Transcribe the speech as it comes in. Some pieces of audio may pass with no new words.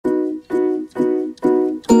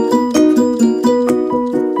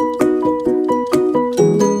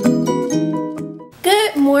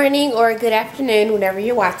or good afternoon whenever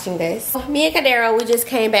you're watching this. Me and Kadera, we just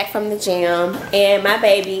came back from the gym and my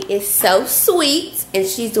baby is so sweet and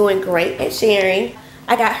she's doing great at sharing.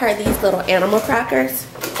 I got her these little animal crackers.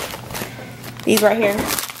 These right here.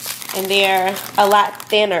 And they're a lot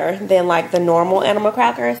thinner than like the normal animal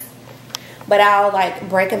crackers. But I'll like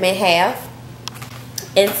break them in half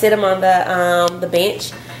and sit them on the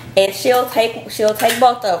bench. And she'll take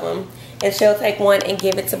both of them. And she'll take one and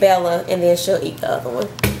give it to Bella, and then she'll eat the other one.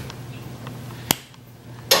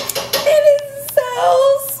 It is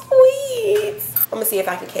so sweet. I'm gonna see if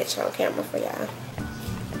I can catch her on camera for y'all.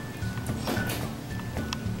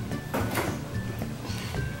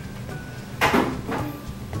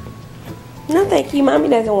 No, thank you. Mommy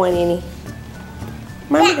doesn't want any.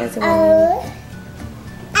 Mommy doesn't want any.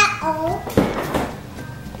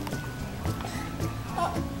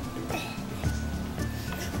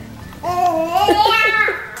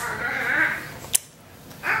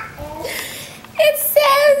 It's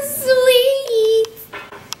so sweet.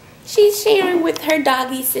 She's sharing with her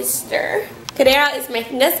doggy sister. Kadera is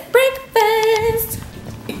making us breakfast.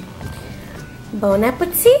 Bon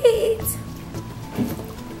appetit.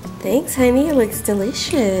 Thanks, honey. It looks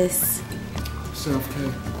delicious. Chef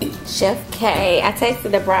K. Chef K. I tasted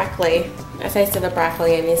the broccoli.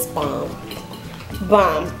 And it's bomb.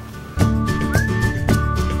 Bomb.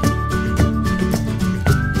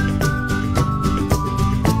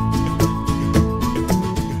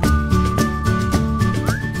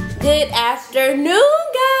 Good afternoon,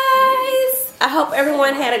 guys. I hope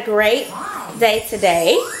everyone had a great day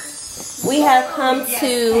today. We have come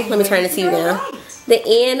to, let me turn the TV down, the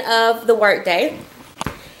end of the work day.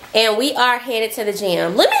 And we are headed to the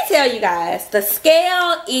gym. Let me tell you guys, the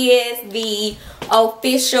scale is the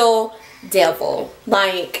official devil.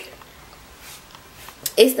 Like,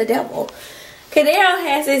 it's the devil. Kadera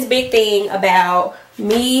has this big thing about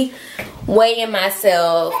me weighing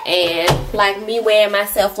myself and like me weighing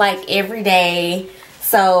myself like every day.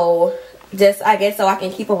 So just, I guess so I can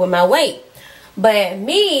keep up with my weight. But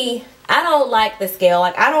me, I don't like the scale.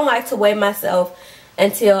 Like, I don't like to weigh myself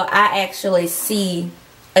until I actually see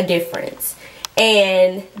a difference.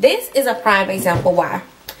 And this is a prime example why.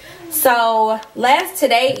 So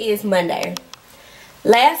today is Monday.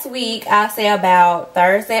 Last week, I'll say about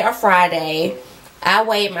Thursday or Friday, I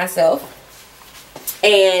weighed myself.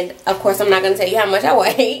 And of course, I'm not going to tell you how much I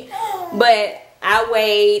weighed, but I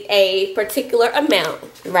weighed a particular amount,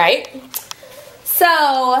 right?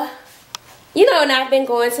 So, you know, and I've been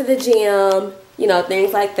going to the gym, you know,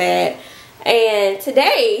 things like that. And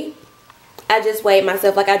today, I just weighed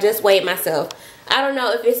myself. Like, I just weighed myself. I don't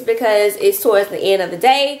know if it's because it's towards the end of the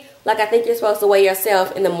day. Like, I think you're supposed to weigh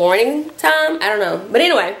yourself in the morning time. I don't know. But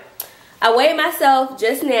anyway, I weighed myself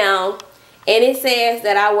just now, and it says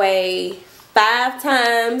that I weigh 5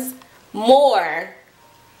 times more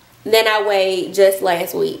than I weighed just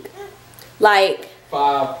last week. Like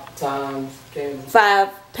 5 times, Candy. 5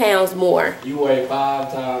 pounds more. You weigh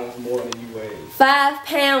 5 times more than you weighed. 5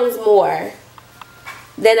 pounds more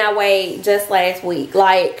than I weighed just last week.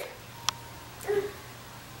 Like, I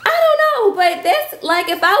don't know, but that's like,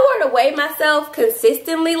 if I were to weigh myself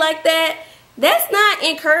consistently like that, that's not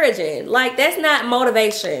encouraging. Like, that's not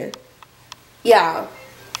motivation. Y'all.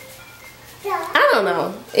 I don't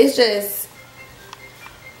know. It's just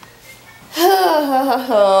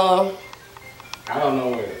I don't know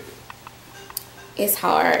what it is. It's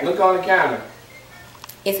hard. Look on the counter.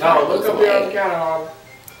 It's hard. No, look up here on the counter.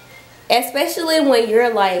 Especially when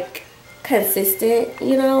you're like consistent,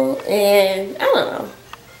 you know, and I don't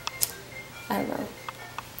know.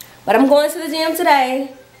 But I'm going to the gym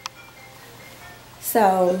today.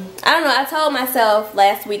 So, I don't know, I told myself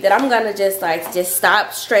last week that I'm going to just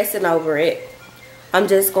stop stressing over it. I'm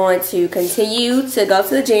just going to continue to go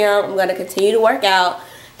to the gym. I'm going to continue to work out,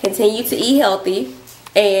 continue to eat healthy,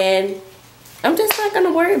 and I'm just not going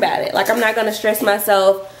to worry about it. Like, I'm not going to stress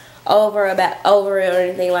myself over it or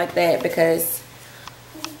anything like that because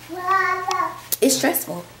it's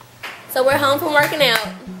stressful. So, we're home from working out.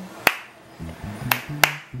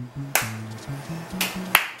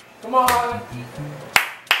 Come on.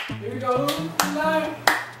 Here we go. Nine.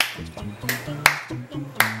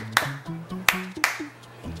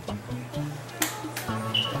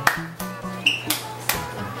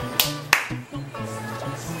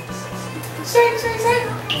 Shake, shake, shake.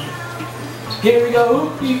 Here we go.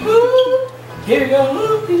 Here we go.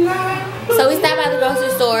 So we stopped by the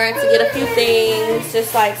grocery store to get a few things,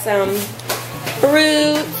 just like some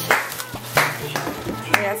fruit.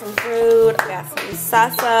 I got some fruit. I got some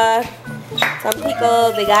salsa, some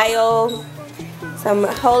pico de gallo, some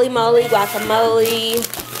holy moly guacamole,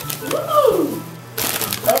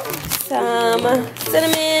 some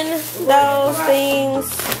cinnamon, those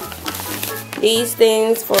things. These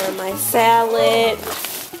things for my salad.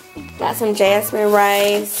 Got some jasmine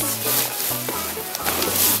rice.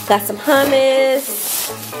 Got some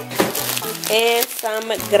hummus. And some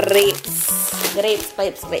grapes.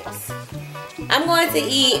 I'm going to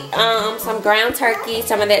eat some ground turkey,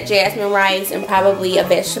 some of that jasmine rice, and probably a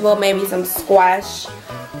vegetable, maybe some squash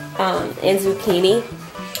and zucchini.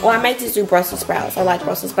 Or I might just do Brussels sprouts. I like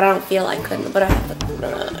Brussels, but I don't feel like cooking them. But I have to,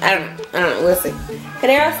 I don't know. We'll see.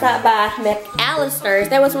 Kadera stopped by McAllister's.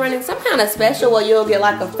 They was running some kind of special where you'll get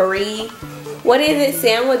like a free, what is it,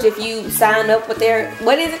 sandwich if you sign up with their,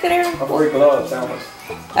 what is it, Kadera? A free club sandwich.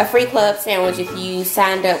 A free club sandwich if you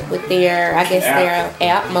signed up with their, I guess their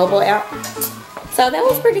app, mobile app. So that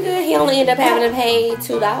was pretty good. He only ended up having to pay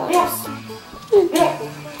 $2.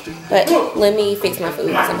 But let me fix my food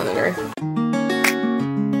because I'm hungry.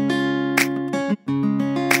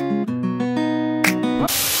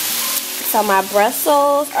 So my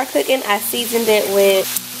Brussels are cooking. I seasoned it with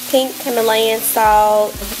pink Himalayan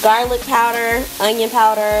salt, garlic powder, onion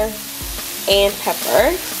powder, and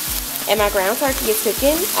pepper. And my ground turkey is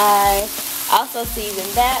cooking. I also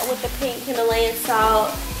seasoned that with the pink Himalayan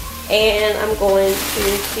salt. And I'm going to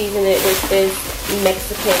season it with this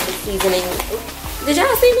Mexican seasoning. Did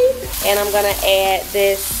y'all see me? And I'm going to add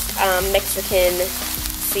this Mexican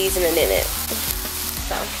seasoning in it.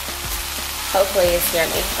 So, hopefully it's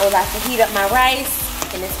yummy. I'm about to heat up my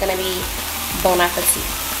rice. And it's going to be bon appetit.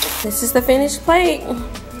 This is the finished plate.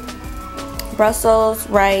 Brussels,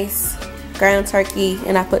 rice, ground turkey,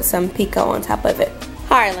 and I put some pico on top of it.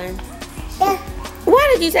 Harlan,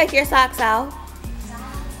 why did you take your socks off?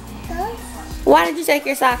 Why did you take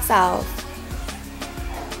your socks off?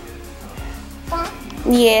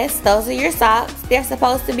 Yes, those are your socks. They're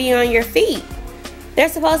supposed to be on your feet. They're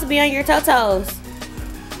supposed to be on your toe-toes.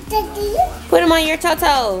 Put them on your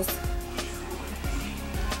toe-toes.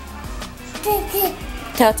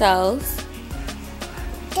 Toe-toes.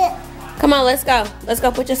 Come on, let's go. Let's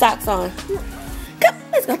go put your socks on. Come,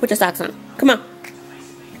 let's go put your socks on. Come on.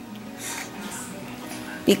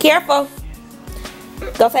 Be careful.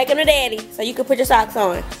 Go take them to Daddy so you can put your socks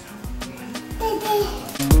on.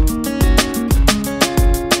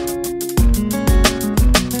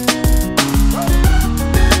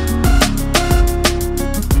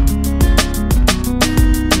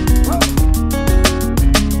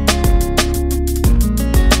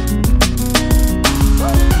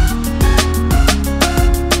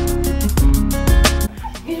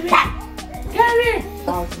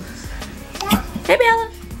 Hey, Bella.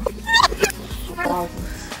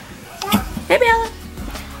 Hey, Bella.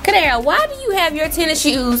 Kadera, why do you have your tennis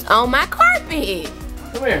shoes on my carpet?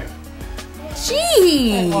 Come here.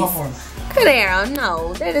 Jeez. Kadera,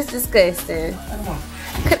 no. That is disgusting.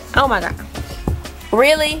 Oh, my God.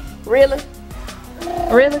 Really? Really?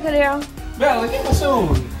 Really, Kadera? Bella, get my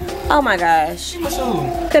shoes. Oh, my gosh. Get my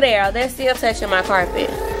shoes. Kadera, they're still touching my carpet.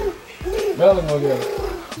 Bella, go get it.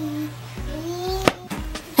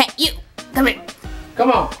 Hey, you. Come here.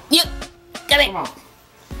 Come on. You. Come here. Come on.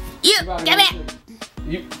 You. Come here.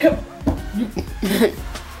 You come. You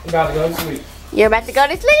about to go to sleep. You're about to go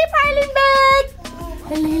to sleep, Harlan bud.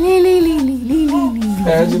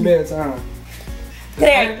 How's your bedtime?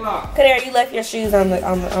 Kadera, you left your shoes on the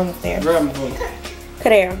stairs. Grab my foot.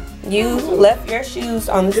 Kadera, you left your shoes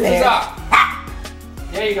on the Get stairs. this out.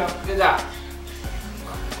 There you go. Peace out.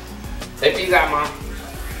 Say peace out, Mom.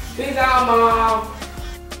 Peace out, Mom.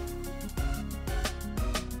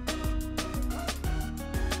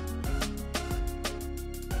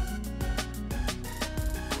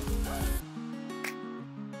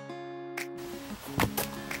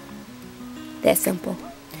 That simple.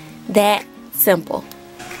 That simple.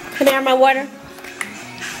 Kadera, my water.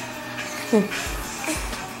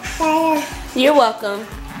 You're welcome.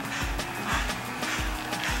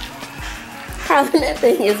 Harlan, that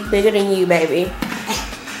thing is bigger than you, baby.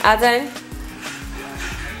 All done?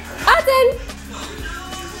 All done.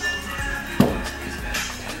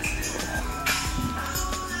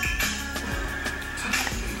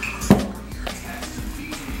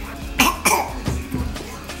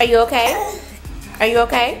 Are you okay? Are you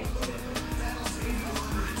okay?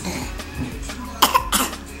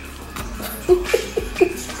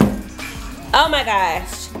 Oh my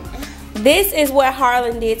gosh. This is what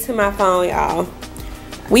Harlan did to my phone, y'all.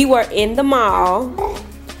 We were in the mall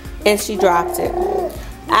and she dropped it.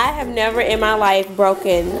 I have never in my life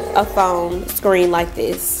broken a phone screen like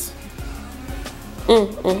this.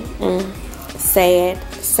 Sad,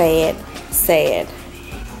 sad, sad.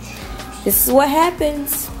 This is what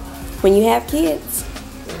happens when you have kids.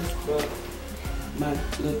 My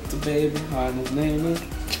little baby, Harlan's name is.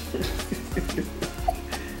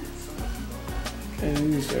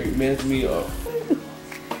 And you straight mess me up.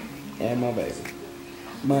 And my baby.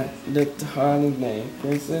 My little Harlan's name,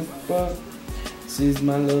 Princess Buck. She's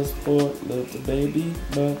my little sport, little baby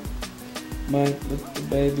Buck. My little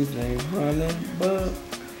baby's name, Harlan Buck.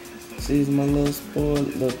 She's my little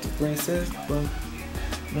sport, little Princess Buck.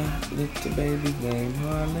 My little baby's name,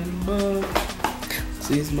 Harlan Buck.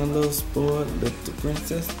 She's my little sport, little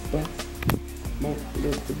Princess Buck. My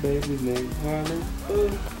little baby's name, Harlan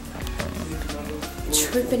Buck.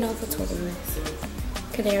 Tripping over toys.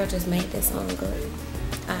 Kadero just made this song good,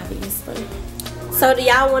 obviously. So do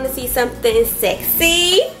y'all want to see something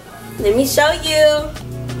sexy? Let me show you.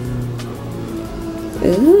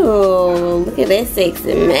 Ooh, look at that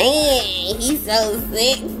sexy man. He's so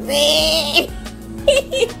sexy.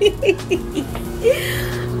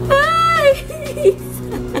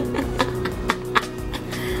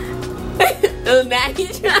 Oh, now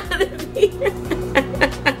he's trying to be.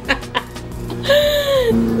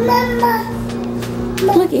 Mama.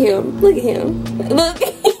 Look at him. Look at him. Look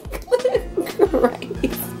at him. Crazy.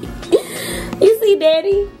 You see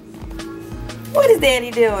Daddy? What is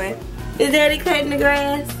Daddy doing? Is Daddy cutting the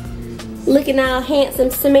grass? Looking all handsome,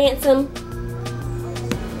 Samantsome.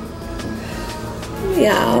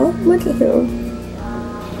 Y'all, look at him.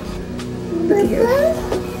 Look at him.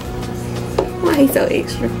 Why he's so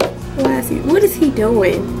extra? Why is he? What is he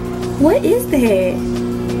doing? What is that?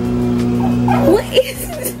 What is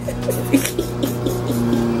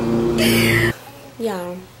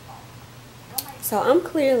Y'all, so I'm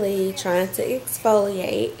clearly trying to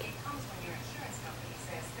exfoliate,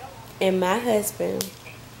 and my husband,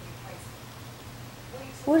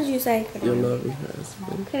 what did you say? Your lovely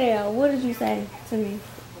husband. Kadero, what did you say to me?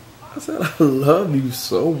 I said I love you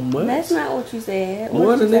so much. That's not what you said.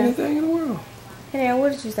 More than anything in the world. Kadero,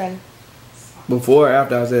 what did you say? Before or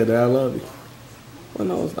after I said that I love you? Well,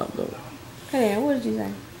 no, it's not though. Kadero, what did you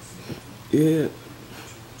say? Yeah.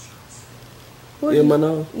 What In my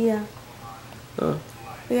nose? Yeah. Huh?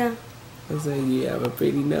 Yeah. I said you have a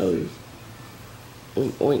pretty nose.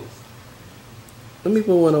 Oink, oink. Let me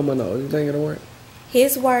put one on my nose. You think it'll work?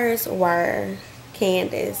 His words were,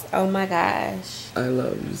 Candace, oh my gosh, I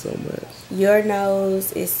love you so much. your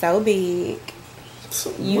nose is so big.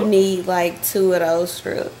 You need like 2 of those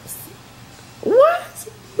strips. What?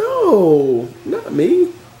 No, not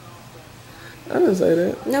me. I didn't say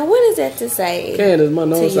that. Now, what is that to say? Candace, my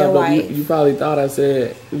nose to your stopped up. wife? You probably thought I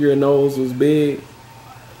said your nose was big.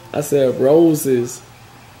 I said roses.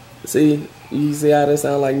 See, you see how they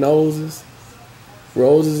sound like noses?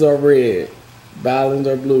 Roses are red. Violets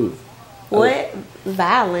are blue. What?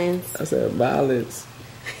 Violence? I said violets.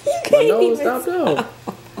 You My can't nose even stopped up.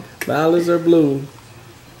 Violets are blue.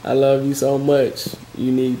 I love you so much.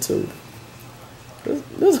 You need to. This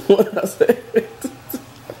is what I said.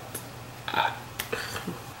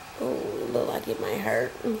 Oh, look like it might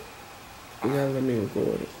hurt. You gotta let me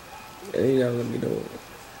record it. And you gotta let me do it.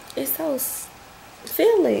 It's so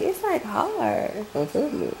feel it. It's like hard. I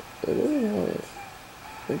feel it. It is hard.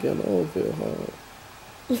 Make your nose feel hard.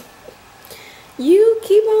 You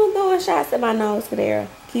keep on throwing shots at my nose, Kadero.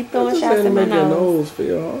 Keep throwing shots at my Make your nose. nose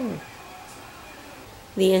feel hard.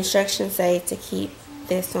 The instructions say to keep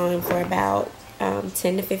this on for about 10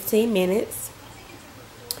 to 15 minutes.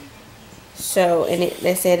 So, and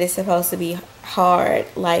they said it's supposed to be hard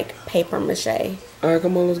like paper mache. And Alright,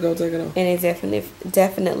 come on, let's go take it off. it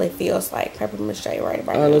definitely feels like paper mache right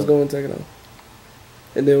about now. Alright, let's go and take it off.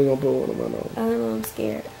 And then we're gonna put one on my nose. I don't know, I'm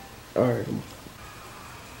scared. Alright, come on.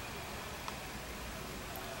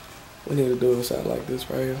 We need to do a shot like this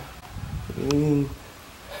right here.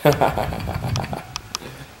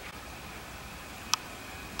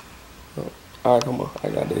 Oh, alright, come on. I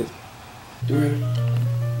got this. You ready?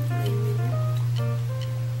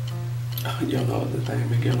 Oh, your nose, the thing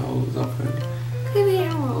make your nose open. Come here.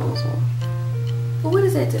 Well, what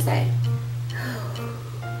is that to say?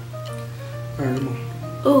 Alright, come on.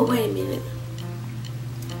 Oh, wait a minute.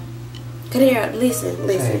 Kadero, listen.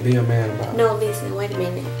 Hey, be a man about it. No, listen, wait a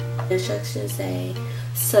minute. The instructions say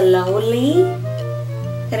slowly,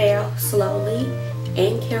 Kadero, slowly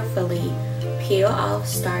and carefully peel off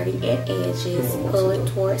starting at edges, pulling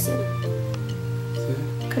towards him.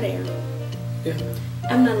 Kadero, Yeah.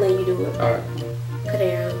 I'm not letting you do it. Alright.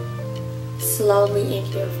 Kadero, slowly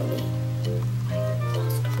and carefully.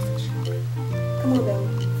 Come on, Bella.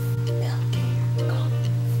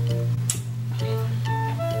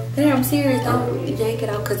 Kadero, I'm serious. Don't yank it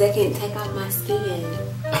off because that can take off my skin.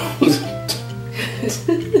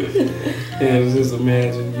 Yeah, just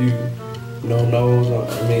imagine you No nose,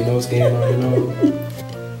 no skin on your nose.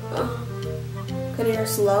 Kadar,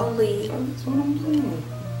 slowly. That's what I'm doing.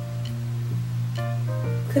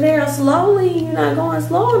 Kadar, slowly. You're not going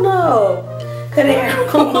slow enough. Kadar,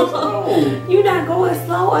 you're not going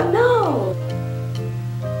slow enough.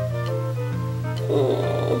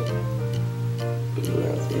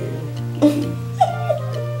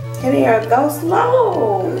 Kadar, go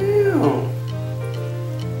slow.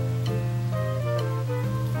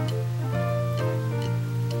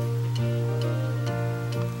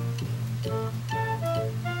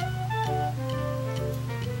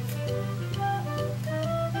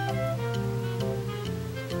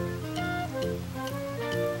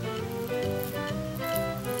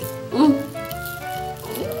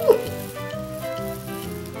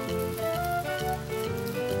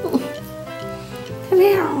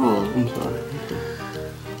 Damn. I'm sorry.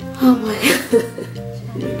 Oh my god.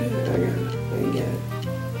 You got it. I got it. We got it.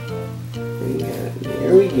 We got it.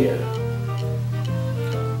 There we go.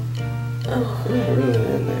 Oh. Not really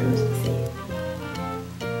that nasty.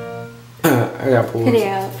 I got pulled.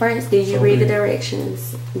 Kadar, first, did you read the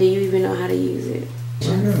directions? Do you even know how to use it? I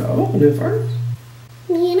gotta open it first.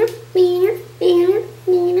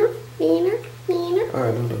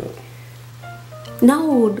 Alright, don't do it.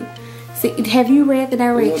 No. See, have you read the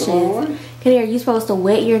directions? What? Kadar, you're supposed to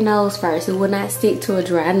wet your nose first. It will not stick to a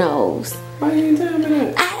dry nose. Why you didn't tell me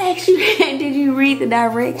that? I asked you, did you read the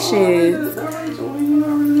directions?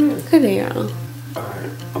 Kadar.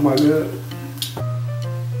 Alright, am I good?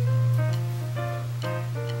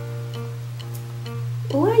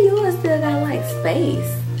 Why yours still got like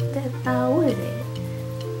space? That's all with it.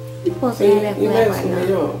 You supposed to have that You flat messing right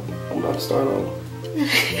me now. up. I'm about to start over.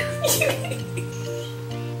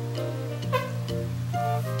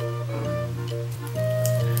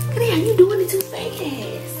 Kadar, you doing it too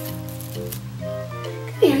fast.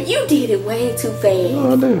 Kadar, you did it way too fast.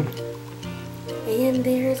 Oh, damn. And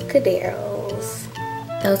there's Kadar's.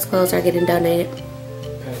 Those clothes are getting donated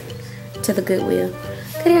to the Goodwill.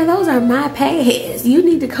 Kadar, those are my pads. You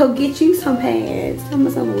need to go get you some pads. Some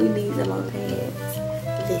we need some more pads.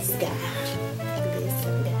 This guy.